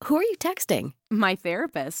Who are you texting? My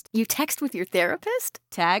therapist. You text with your therapist?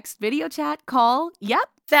 Text, video chat, call. Yep.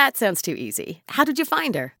 That sounds too easy. How did you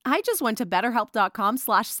find her? I just went to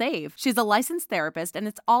betterhelp.com/save. She's a licensed therapist and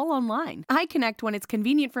it's all online. I connect when it's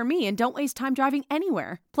convenient for me and don't waste time driving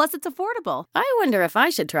anywhere. Plus, it's affordable. I wonder if I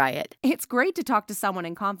should try it. It's great to talk to someone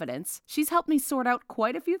in confidence. She's helped me sort out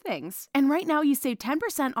quite a few things. And right now you save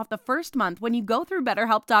 10% off the first month when you go through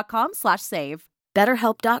betterhelp.com/save.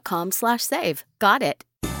 BetterHelp.com/save. Got it.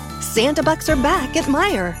 Santa Bucks are back at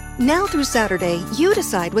Meijer. Now through Saturday, you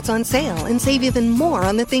decide what's on sale and save even more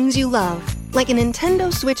on the things you love. Like a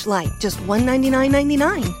Nintendo Switch Lite, just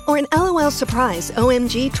 $199.99. Or an LOL Surprise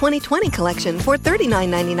OMG 2020 collection for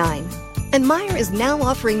 $39.99. And Meijer is now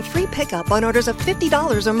offering free pickup on orders of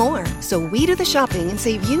 $50 or more. So we do the shopping and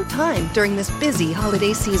save you time during this busy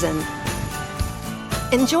holiday season.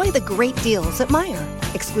 Enjoy the great deals at Meijer.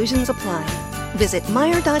 Exclusions apply. Visit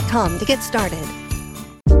Meijer.com to get started.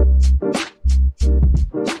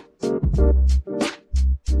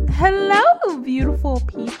 Hello, beautiful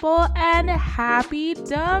people, and happy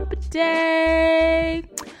dump day.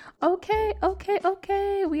 Okay.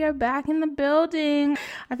 We are back in the building.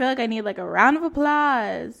 I feel like I need like a round of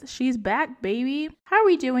applause. She's back, baby. How are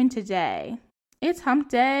we doing today? It's hump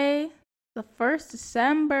day. The 1st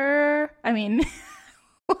December. I mean,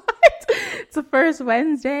 what? It's the first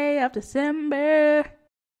Wednesday of December.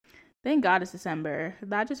 Thank God it's December.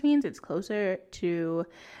 That just means it's closer to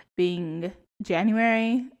being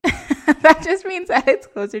January. That just means that it's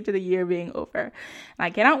closer to the year being over. And I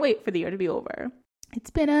cannot wait for the year to be over.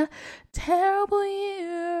 It's been a terrible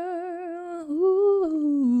year.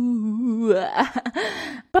 Ooh.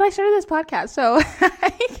 But I started this podcast, so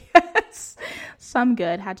I guess some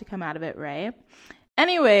good had to come out of it, right?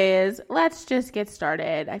 Anyways, let's just get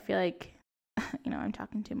started. I feel like, I'm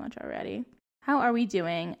talking too much already. How are we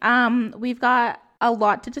doing? We've got a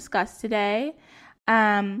lot to discuss today.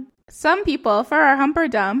 Some people, for our humper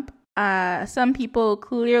dump, some people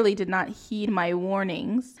clearly did not heed my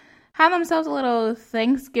warnings. Had themselves a little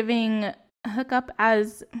Thanksgiving hookup,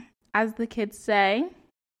 as the kids say.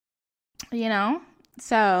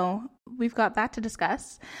 So we've got that to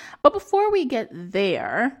discuss. But before we get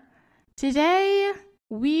there, today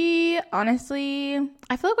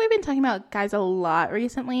I feel like we've been talking about guys a lot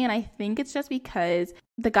recently, and I think it's just because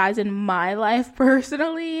the guys in my life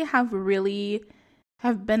personally have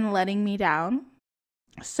been letting me down.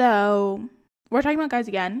 So we're talking about guys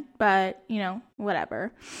again, but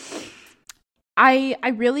whatever. I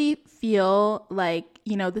really feel like,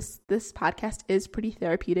 this podcast is pretty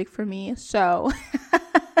therapeutic for me. So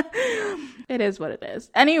it is what it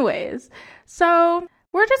is. Anyways, so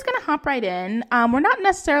we're just going to hop right in. We're not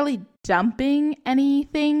necessarily dumping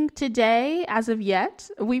anything today as of yet.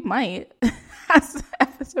 We might as the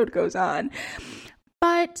episode goes on.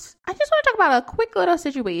 But I just want to talk about a quick little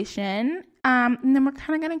situation, and then we're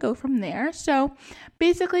kind of going to go from there. So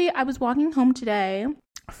basically, I was walking home today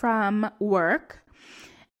from work,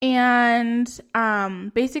 and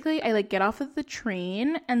basically, I get off of the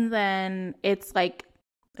train, and then it's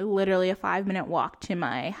literally a 5-minute walk to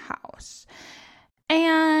my house.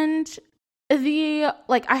 And I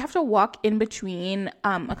have to walk in between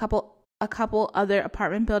a couple other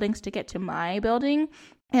apartment buildings to get to my building.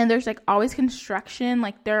 And there's always construction.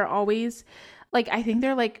 They're always I think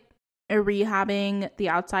they're rehabbing the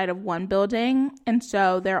outside of one building. And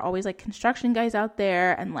so there are always construction guys out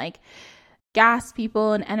there and gas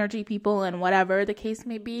people and energy people and whatever the case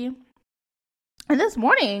may be. And this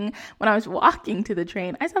morning when I was walking to the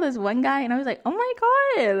train, I saw this one guy and I was like, oh my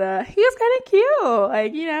God, he was kind of cute,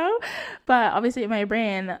 But obviously in my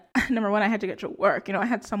brain, number one, I had to get to work, I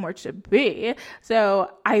had somewhere to be.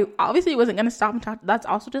 So I obviously wasn't going to stop and talk. That's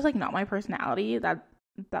also just not my personality. That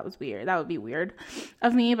was weird. That would be weird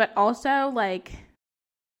of me. But also I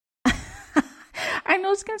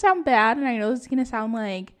know it's going to sound bad, and I know it's going to sound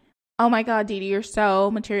oh my God, Didi, you're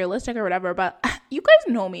so materialistic or whatever, but you guys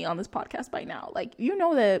know me on this podcast by now. You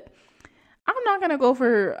know that I'm not going to go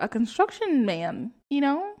for a construction man,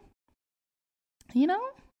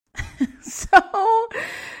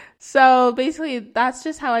 So basically that's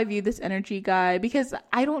just how I view this energy guy, because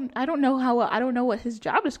I don't know what his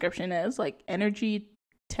job description is, energy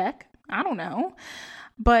tech. I don't know.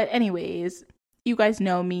 But anyways, you guys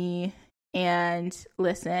know me, and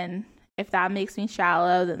listen, if that makes me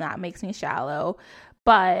shallow, then that makes me shallow.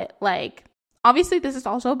 But obviously this is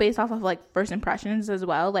also based off of first impressions as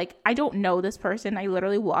well. I don't know this person. I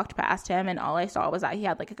literally walked past him and all I saw was that he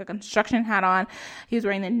had a construction hat on. He was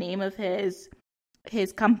wearing the name of his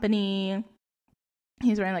company.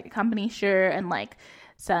 He's wearing a company shirt and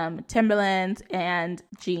some Timberlands and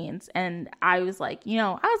jeans. And I was like,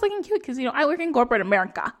 I was looking cute because, I work in corporate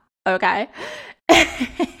America. Okay.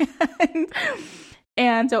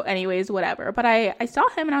 And so anyways, whatever. But I saw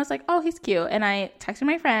him and I was like, oh, he's cute. And I texted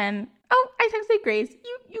my friend. Oh, I texted Grace.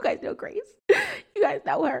 You guys know Grace. You guys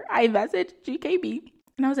know her. I messaged GKB.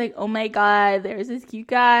 And I was like, oh my God, there's this cute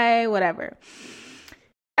guy, whatever.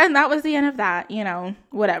 And that was the end of that,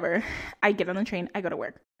 whatever. I get on the train. I go to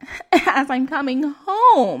work. As I'm coming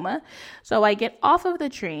home. So I get off of the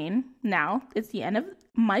train. Now, it's the end of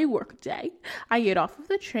my work day. I get off of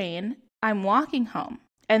the train. I'm walking home.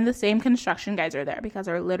 And the same construction guys are there because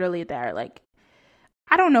they're literally there. Like,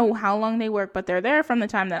 I don't know how long they work, but they're there from the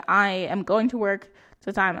time that I am going to work to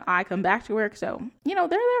the time I come back to work. So, they're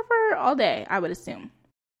there for all day, I would assume.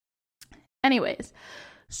 Anyways,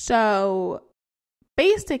 so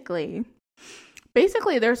basically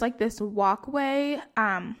there's like this walkway,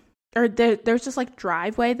 or there's just like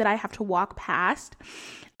driveway that I have to walk past,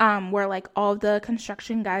 where like all the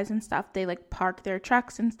construction guys and stuff, they like park their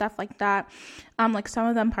trucks and stuff like that. Like some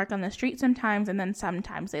of them park on the street sometimes, and then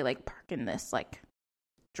sometimes they like park in this like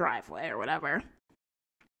driveway or whatever.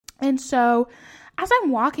 And so as I'm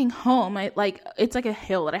walking home, it's like a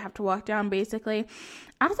hill that I have to walk down basically.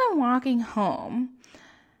 As I'm walking home,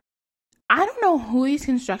 I don't know who these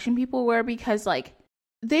construction people were because like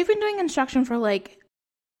they've been doing construction for like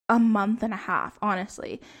a month and a half,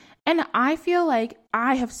 honestly. And I feel like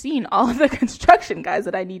I have seen all of the construction guys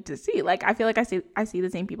that I need to see. Like, I feel like I see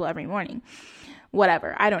the same people every morning.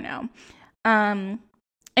 Whatever. I don't know.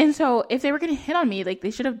 And so if they were going to hit on me, like,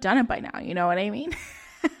 they should have done it by now. You know what I mean?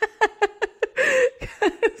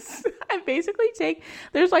 Because I basically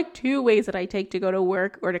there's like two ways that I take to go to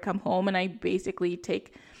work or to come home. And I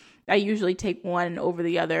usually take one over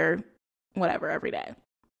the other, whatever, every day.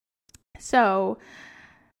 So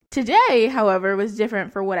today, however, was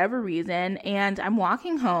different for whatever reason, and I'm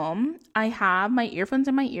walking home. I have my earphones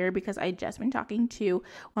in my ear because I just been talking to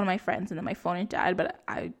one of my friends, and then my phone had died, but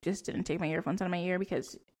I just didn't take my earphones out of my ear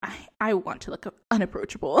because I want to look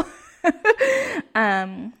unapproachable.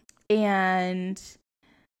 And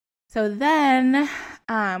so then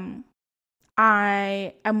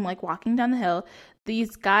I am like walking down the hill.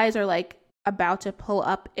 These guys are like about to pull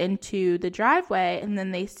up into the driveway, and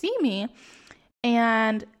then they see me,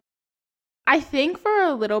 and I think for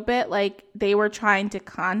a little bit, like, they were trying to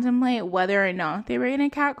contemplate whether or not they were going to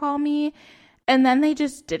catcall me. And then they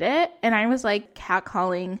just did it. And I was like,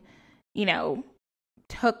 catcalling,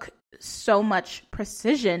 took so much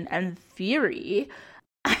precision and theory.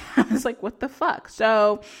 I was like, what the fuck?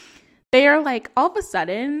 So they are like, all of a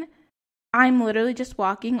sudden, I'm literally just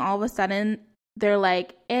walking. All of a sudden, they're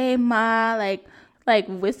like, hey, ma, like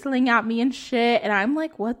whistling at me and shit. And I'm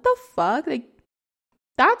like, what the fuck? Like,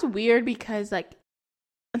 that's weird because, like,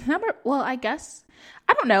 I guess,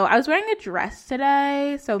 I don't know. I was wearing a dress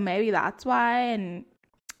today, so maybe that's why. And,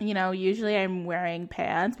 usually I'm wearing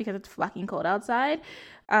pants because it's fucking cold outside.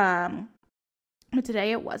 But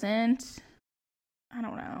today it wasn't. I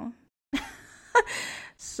don't know.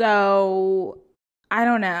 So, I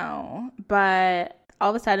don't know. But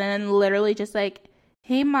all of a sudden, literally just like,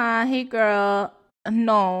 hey, ma, hey, girl,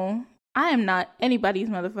 no. I am not anybody's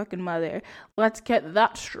motherfucking mother. Let's get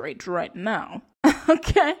that straight right now.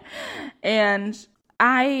 Okay? And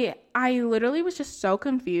I literally was just so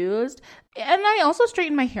confused. And I also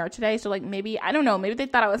straightened my hair today. So, like, maybe, I don't know. Maybe they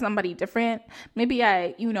thought I was somebody different. Maybe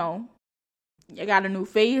I got a new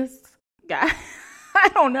face. I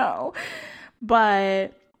don't know.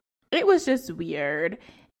 But it was just weird.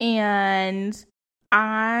 And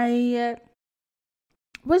I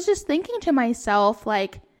was just thinking to myself,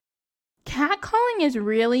 like, catcalling is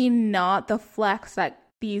really not the flex that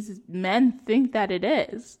these men think that it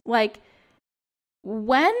is. Like,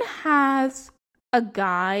 when has a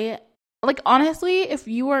guy, like, honestly, if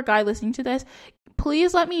you are a guy listening to this,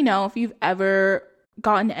 please let me know if you've ever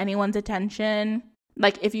gotten anyone's attention.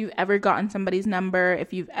 Like, if you've ever gotten somebody's number,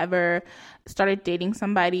 if you've ever started dating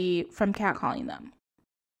somebody from catcalling them.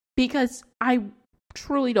 Because I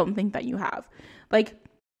truly don't think that you have. Like,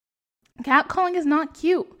 catcalling is not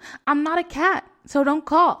cute. I'm not a cat, so don't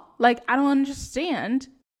call. Like, I don't understand.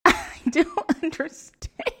 I don't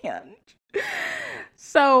understand.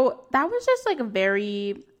 So that was just like and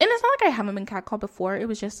it's not like I haven't been catcalled before. It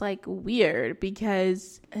was just like weird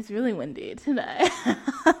because it's really windy today.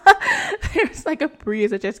 There's like a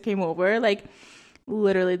breeze that just came over, like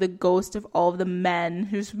literally the ghost of all of the men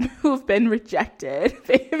who've been rejected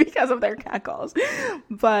because of their catcalls.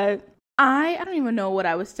 But I don't even know what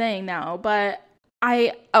I was saying now, but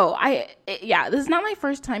this is not my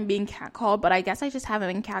first time being catcalled, but I guess I just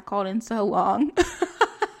haven't been catcalled in so long.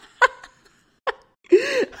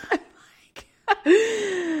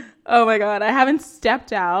 Oh my God, I haven't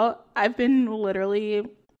stepped out. I've been literally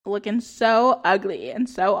looking so ugly and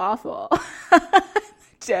so awful.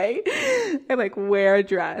 Day I like wear a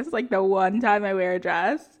dress. Like the one time I wear a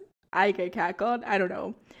dress, I get catcalled. I don't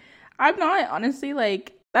know. I'm not, honestly,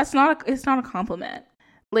 like, it's not a compliment.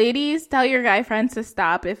 Ladies, tell your guy friends to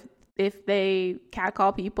stop if they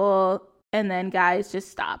catcall people, and then guys just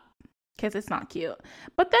stop because it's not cute.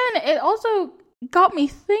 But then it also got me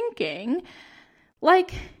thinking,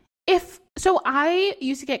 like, so I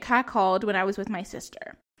used to get catcalled when I was with my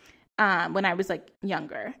sister, when I was like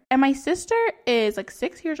younger, and my sister is like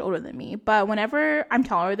 6 years older than me, but whenever I'm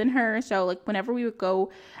taller than her, so like whenever we would go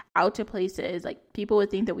out to places, like people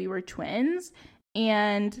would think that we were twins,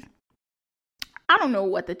 and I don't know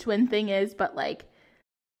what the twin thing is, but like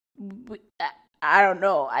I don't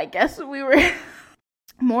know, I guess we were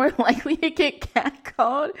more likely to get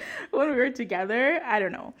catcalled when we were together. I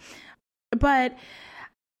don't know, but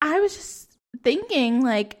I was just thinking,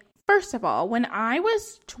 like, first of all, when I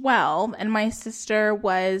was 12 and my sister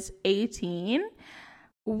was 18,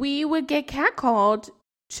 we would get catcalled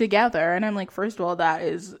together. And I'm like, first of all, that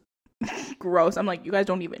is gross. I'm like, you guys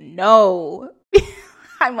don't even know.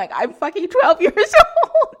 I'm like, I'm fucking 12 years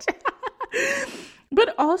old.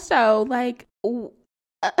 But also, like,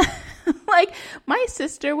 like, my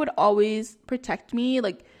sister would always protect me,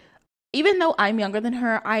 like, even though I'm younger than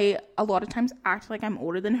her, I a lot of times act like I'm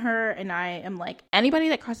older than her, and I am like, anybody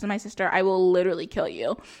that crosses my sister, I will literally kill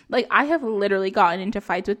you. Like, I have literally gotten into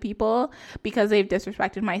fights with people because they've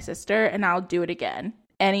disrespected my sister, and I'll do it again.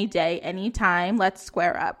 Any day, anytime, let's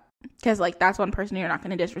square up. Because, like, that's one person you're not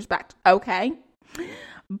going to disrespect, okay?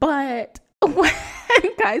 But when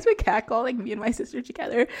guys would catcall, like, me and my sister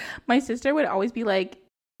together, my sister would always be like,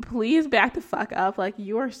 please back the fuck up. Like,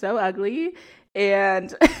 you are so ugly,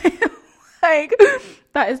 and like,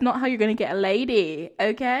 that is not how you're gonna get a lady,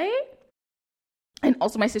 okay? And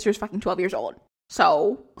also, my sister's fucking 12 years old,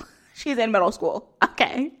 so she's in middle school.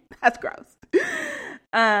 Okay, that's gross.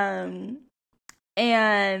 And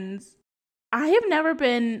I have never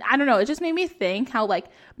been, I don't know, it just made me think how, like,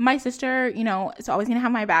 my sister, you know, is always gonna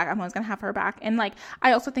have my back. I'm always gonna have her back. And, like,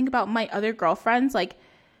 I also think about my other girlfriends, like,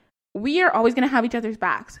 we are always gonna have each other's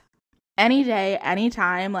backs. Any day,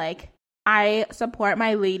 anytime, like, I support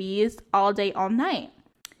my ladies all day, all night.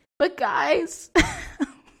 But guys,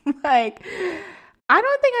 like, I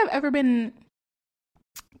don't think I've ever been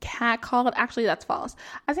catcalled. Actually, that's false.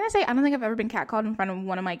 I was going to say, I don't think I've ever been catcalled in front of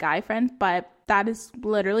one of my guy friends, but that is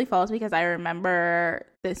literally false because I remember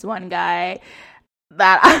this one guy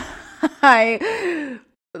that I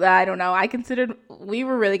don't know. I considered, we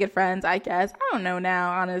were really good friends, I guess. I don't know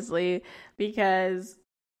now, honestly, because,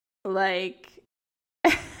 like,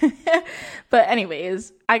 but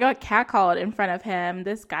anyways, I got catcalled in front of him.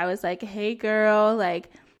 This guy was like, hey girl, like,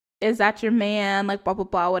 is that your man? Like, blah, blah,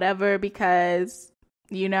 blah, whatever, because,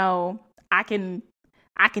 you know, I can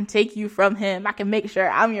take you from him. I can make sure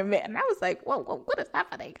I'm your man. And I was like, whoa, what is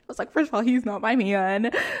happening? I was like, first of all, he's not my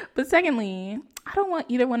man. But secondly, I don't want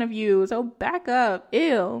either one of you, so back up.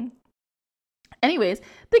 Ew. Anyways,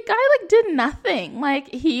 the guy, like, did nothing.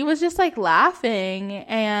 Like, he was just, like, laughing,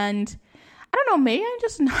 and I don't know, maybe I'm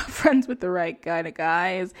just not friends with the right kind of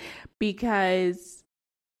guys, because,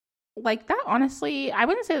 like, that, honestly, I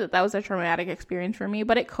wouldn't say that was a traumatic experience for me,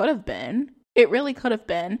 but it could have been. It really could have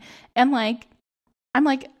been. And, like, I'm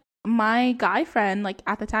like, my guy friend, like,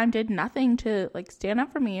 at the time did nothing to, like, stand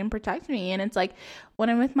up for me and protect me. And it's like, when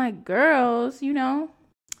I'm with my girls, you know,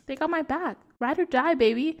 they got my back. Ride or die,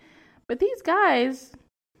 baby. But these guys,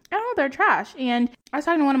 I don't know, they're trash. And I was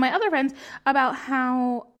talking to one of my other friends about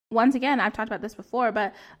how, once again, I've talked about this before,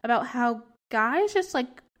 but about how guys just,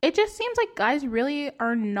 like, it just seems like guys really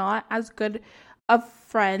are not as good of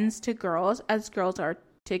friends to girls as girls are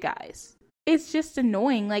to guys. It's just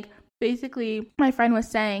annoying. Like, basically, my friend was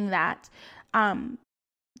saying that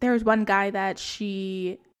there was one guy that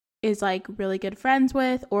she is, like, really good friends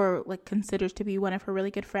with, or, like, considers to be one of her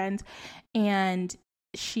really good friends, and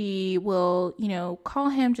she will, you know, call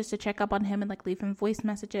him just to check up on him and, like, leave him voice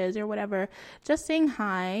messages or whatever, just saying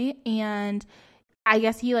hi. And I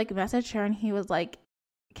guess he, like, messaged her and he was like,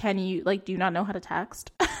 can you, like, do you not know how to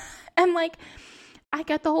text? And, like, I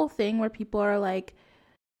get the whole thing where people are like,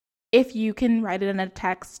 if you can write it in a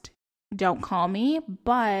text, don't call me.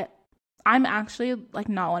 But I'm actually, like,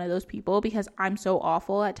 not one of those people, because I'm so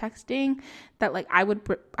awful at texting that, like, I would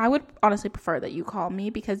honestly prefer that you call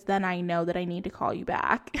me, because then I know that I need to call you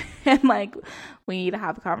back and, like, we need to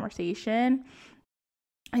have a conversation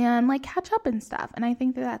and, like, catch up and stuff. And I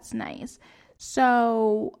think that that's nice.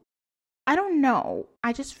 So I don't know.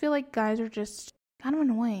 I just feel like guys are just kind of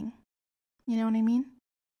annoying. You know what I mean?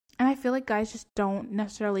 And I feel like guys just don't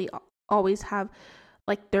necessarily always have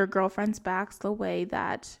like their girlfriends' backs the way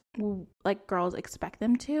that like girls expect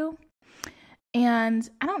them to. And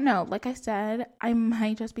I don't know, like I said, I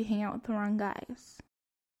might just be hanging out with the wrong guys.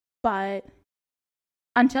 But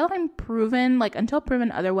until proven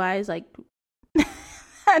otherwise, like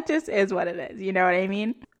that just is what it is. You know what I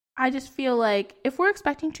mean? I just feel like if we're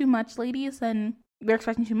expecting too much, ladies, then we're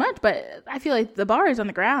expecting too much. But I feel like the bar is on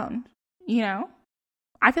the ground, you know?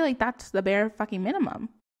 I feel like that's the bare fucking minimum.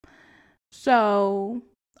 So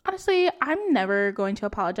honestly, I'm never going to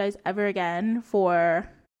apologize ever again for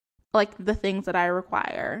like the things that I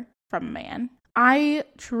require from a man. I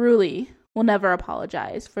truly will never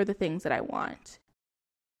apologize for the things that I want.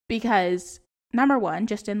 Because number one,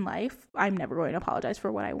 just in life, I'm never going to apologize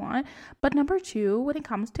for what I want. But number two, when it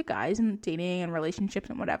comes to guys and dating and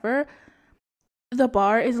relationships and whatever, the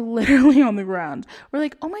bar is literally on the ground. We're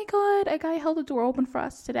like, oh my God, a guy held the door open for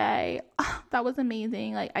us today. Oh, that was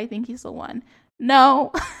amazing. Like, I think he's the one.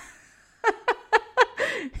 No.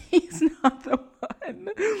 He's not the one.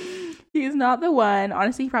 He's not the one.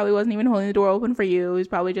 Honestly, he probably wasn't even holding the door open for you. He's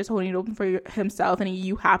probably just holding it open for himself, and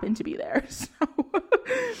you happen to be there. So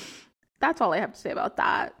that's all I have to say about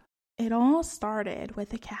that. It all started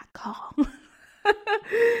with a cat call.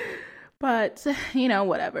 But, you know,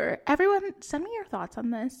 whatever. Everyone, send me your thoughts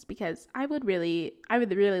on this, because I would really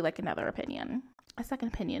like another opinion. A second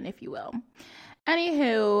opinion, if you will.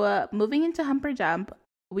 Anywho, moving into Hump or Jump,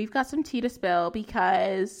 we've got some tea to spill,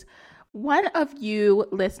 because one of you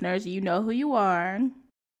listeners, you know who you are,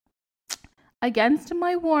 against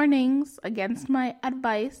my warnings, against my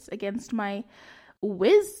advice, against my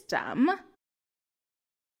wisdom,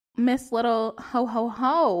 Miss Little Ho Ho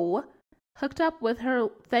Ho hooked up with her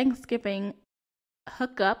Thanksgiving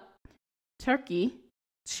hookup turkey.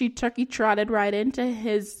 She turkey trotted right into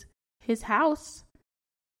his house,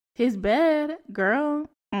 his bed, girl.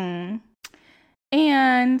 And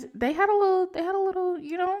they had a little,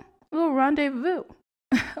 you know, a little rendezvous.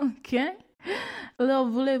 Okay? A little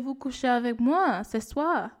voulez-vous coucher avec moi ce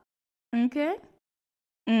soir? Okay?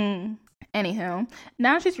 Anywho,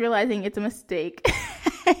 now she's realizing it's a mistake.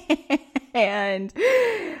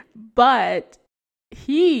 But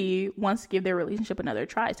he wants to give their relationship another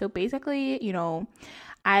try. So basically, you know,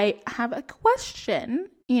 I have a question,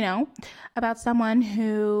 you know, about someone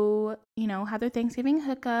who, you know, had their Thanksgiving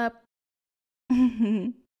hookup,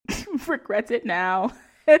 regrets it now,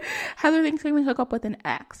 had their Thanksgiving hookup with an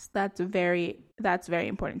ex. That's very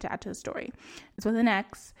important to add to the story. It's with an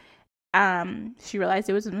ex. She realized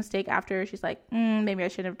it was a mistake after. She's like, maybe I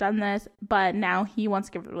shouldn't have done this. But now he wants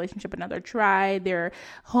to give the relationship another try. They're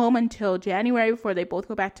home until January before they both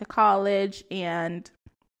go back to college. And,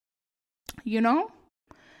 you know,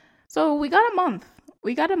 so we got a month.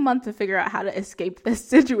 We got a month to figure out how to escape this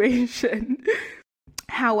situation.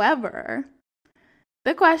 However,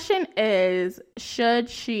 the question is, should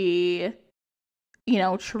she, you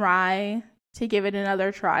know, try to give it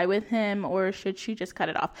another try with him, or should she just cut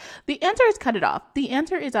it off? The answer is cut it off. The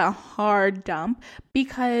answer is a hard dump,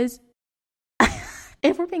 because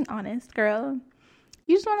if we're being honest, girl,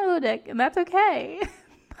 you just want a little dick, and that's okay.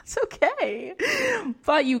 That's okay.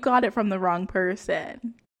 But you got it from the wrong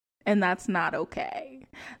person, and that's not okay.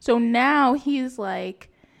 So now he's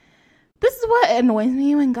like, this is what annoys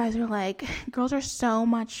me when guys are like, girls are so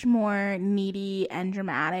much more needy and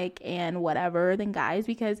dramatic and whatever than guys,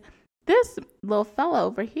 because this little fella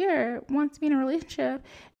over here wants to be in a relationship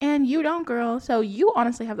and you don't, girl. So you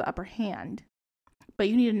honestly have the upper hand, but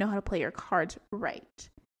you need to know how to play your cards right.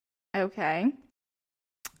 Okay.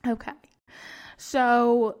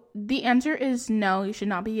 So the answer is no, you should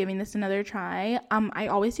not be giving this another try. I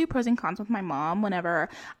always do pros and cons with my mom whenever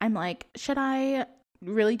I'm like, should I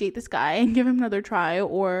really date this guy and give him another try,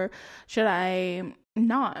 or should I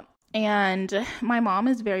not? And my mom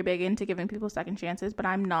is very big into giving people second chances, but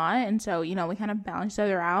I'm not. And so, you know, we kind of balance each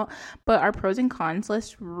other out. But our pros and cons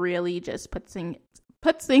list really just puts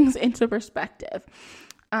things into perspective.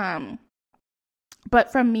 But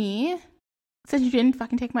from me, since you didn't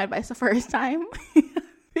fucking take my advice the first time,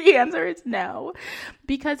 the answer is no.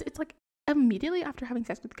 Because it's like, immediately after having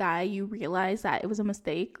sex with a guy, you realize that it was a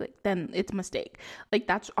mistake, like, then it's a mistake. Like,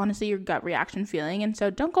 that's honestly your gut reaction feeling. And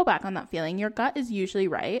so don't go back on that feeling. Your gut is usually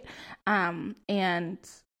right. And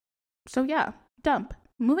so yeah, dump.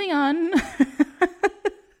 Moving on.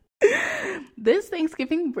 This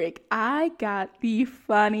Thanksgiving break, I got the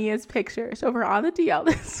funniest picture. So for all the DL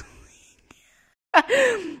this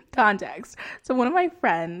week, context. So one of my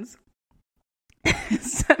friends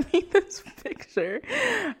sent me this picture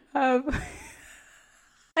of,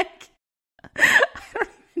 I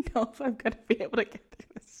don't know if I'm going to be able to get through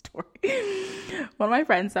this story. One of my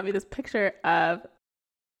friends sent me this picture of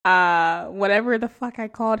whatever the fuck I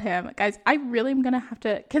called him. Guys, I really am going to have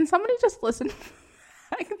to... Can somebody just listen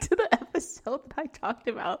back to the episode that I talked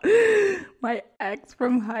about my ex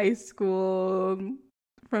from high school,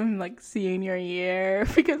 from like senior year,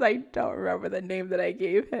 because I don't remember the name that I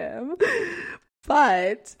gave him.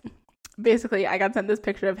 But basically, I got sent this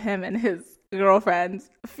picture of him and his girlfriend's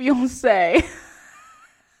fiance,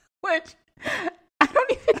 which I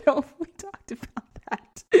don't even know if we talked about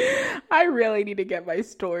that. I really need to get my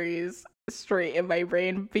stories straight in my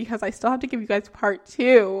brain because I still have to give you guys part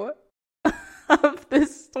 2 of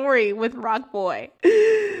this story with Rock Boy.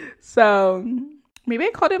 So maybe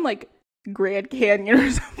I called him like Grand Canyon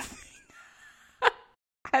or something.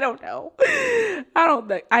 I don't know.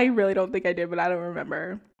 I really don't think I did, but I don't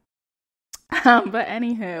remember. But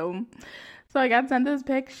anywho, so I got sent this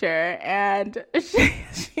picture and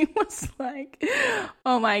she was like,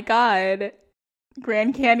 oh my God,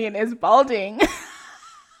 Grand Canyon is balding.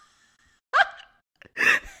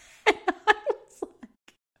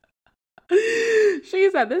 She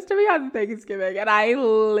said this to me on Thanksgiving, and I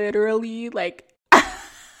literally, like,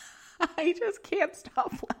 I just can't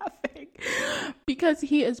stop laughing because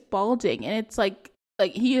he is balding, and it's like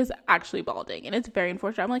he is actually balding, and it's very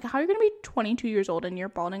unfortunate. I'm like, how are you gonna be 22 years old and you're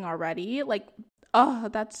balding already? Like, oh,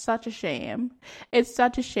 that's such a shame. It's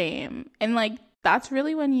such a shame. And like, that's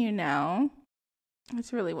really when you know.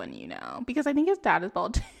 It's really when you know, because I think his dad is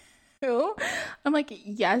bald too. I'm like,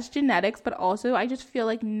 yes, genetics, but also I just feel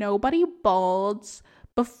like nobody balds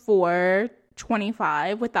before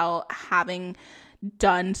 25 without having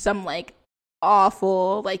done some like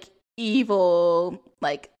awful, like evil,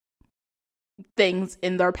 like things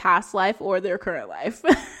in their past life or their current life.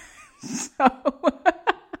 So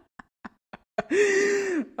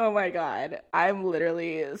oh my God, I'm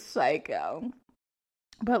literally psycho.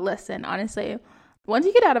 But listen, honestly, once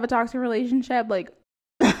you get out of a toxic relationship, like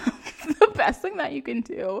the best thing that you can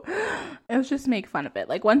do is just make fun of it.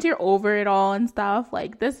 Like once you're over it all and stuff,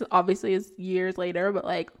 like this obviously is years later, but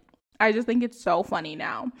like I just think it's so funny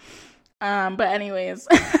now. But anyways,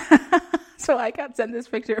 so I got sent this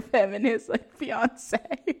picture of him and his like fiance.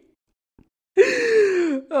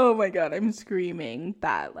 Oh my God, I'm screaming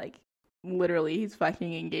that like literally he's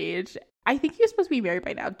fucking engaged. I think he's supposed to be married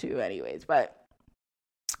by now too, anyways, but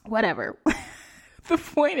whatever. The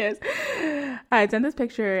point is, I sent this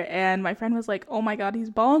picture and my friend was like, oh my God,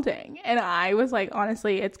 he's balding. And I was like,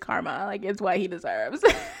 honestly, it's karma. Like, it's what he deserves.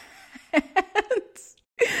 And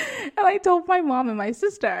I told my mom and my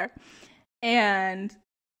sister. And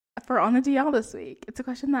for On the DL this week, it's a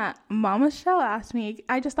question that Mama Michelle asked me.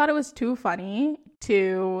 I just thought it was too funny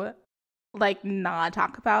to like not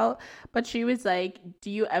talk about. But she was like,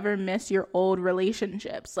 do you ever miss your old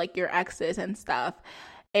relationships, like your exes and stuff?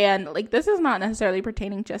 And like, this is not necessarily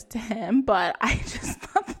pertaining just to him, but I just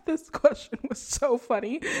thought that this question was so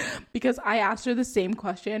funny because I asked her the same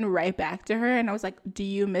question right back to her. And I was like, do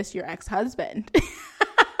you miss your ex-husband?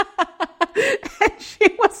 And she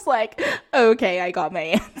was like, okay, I got my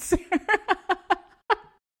answer.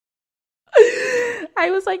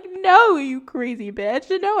 I was like, no, you crazy bitch.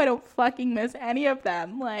 No, I don't fucking miss any of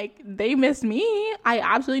them. Like, they miss me. I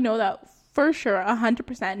absolutely know that for sure,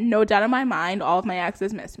 100%, no doubt in my mind, all of my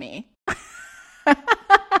exes miss me.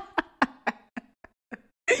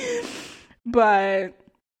 But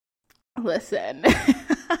listen,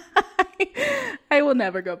 I will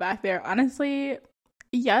never go back there. Honestly,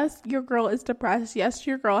 yes, your girl is depressed. Yes,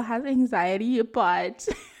 your girl has anxiety, but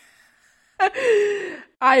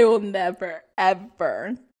I will never,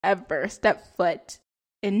 ever, ever step foot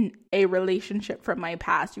in a relationship from my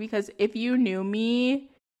past, because if you knew me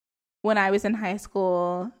when I was in high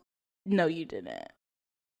school, no, you didn't.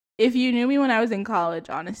 If you knew me when I was in college,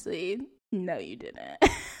 honestly, no, you didn't.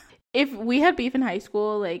 If we had beef in high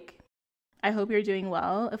school, like, I hope you're doing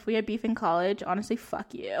well. If we had beef in college, honestly,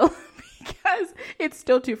 fuck you. Because it's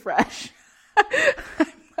still too fresh.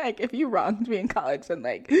 Like, if you wronged me in college, then,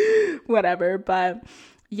 like, whatever. But,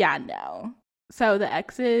 yeah, no. So, the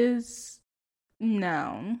exes,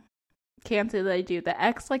 no. Can't say that I do. The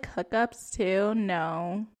ex, like, hookups, too,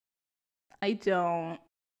 no. I don't.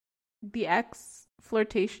 The ex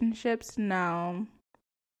flirtationships, no.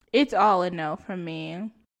 It's all a no from me.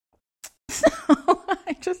 So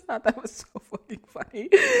I just thought that was so fucking funny.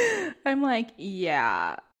 I'm like,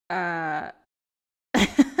 yeah. The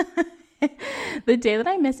day that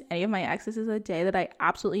I miss any of my exes is the day that I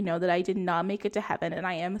absolutely know that I did not make it to heaven and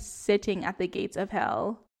I am sitting at the gates of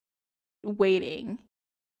hell waiting.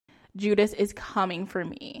 Judas is coming for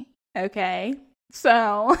me. Okay?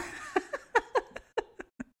 So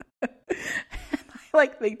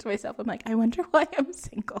think to myself, I'm like, I wonder why I'm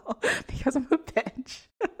single. Because I'm a bitch.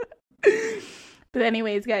 But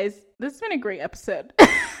anyways, guys, this has been a great episode.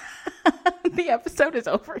 The episode is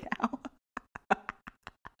over now.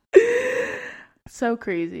 So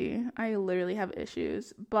crazy. I literally have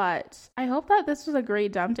issues. But I hope that this was a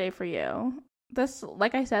great dump day for you. This,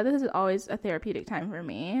 like I said, this is always a therapeutic time for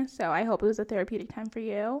me. So I hope it was a therapeutic time for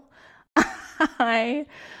you. I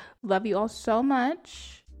love you all so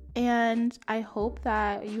much. And I hope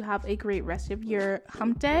that you have a great rest of your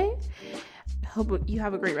hump day. Hope you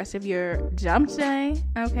have a great rest of your jump day.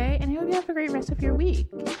 Okay? And I hope you have a great rest of your week.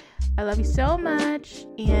 I love you so much.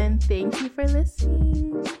 And thank you for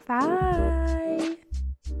listening. Bye.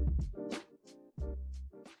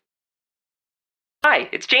 Hi,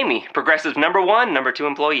 it's Jamie, Progressive #1, #2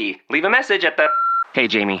 employee. Leave a message at the... Hey,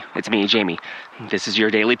 Jamie, it's me, Jamie. This is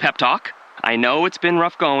your daily pep talk. I know it's been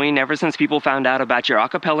rough going ever since people found out about your a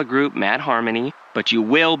cappella group, Mad Harmony, but you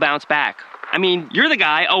will bounce back. I mean, you're the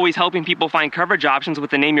guy always helping people find coverage options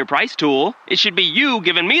with the Name Your Price tool. It should be you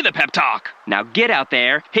giving me the pep talk. Now get out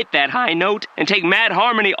there, hit that high note, and take Mad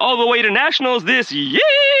Harmony all the way to nationals this year!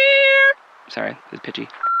 Sorry, this is pitchy.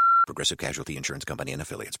 Progressive Casualty Insurance Company and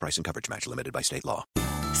Affiliates. Price and coverage match limited by state law.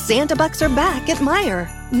 Santa Bucks are back at Meijer.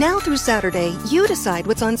 Now through Saturday, you decide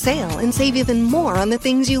what's on sale and save even more on the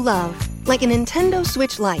things you love. Like a Nintendo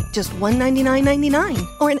Switch Lite, just $199.99.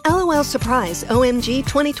 Or an LOL Surprise OMG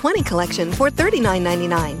 2020 collection for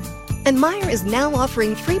 $39.99. And Meijer is now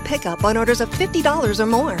offering free pickup on orders of $50 or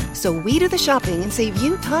more. So we do the shopping and save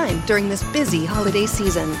you time during this busy holiday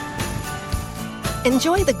season.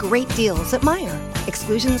 Enjoy the great deals at Meijer.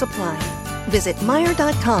 Exclusions apply. Visit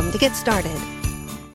Meijer.com to get started.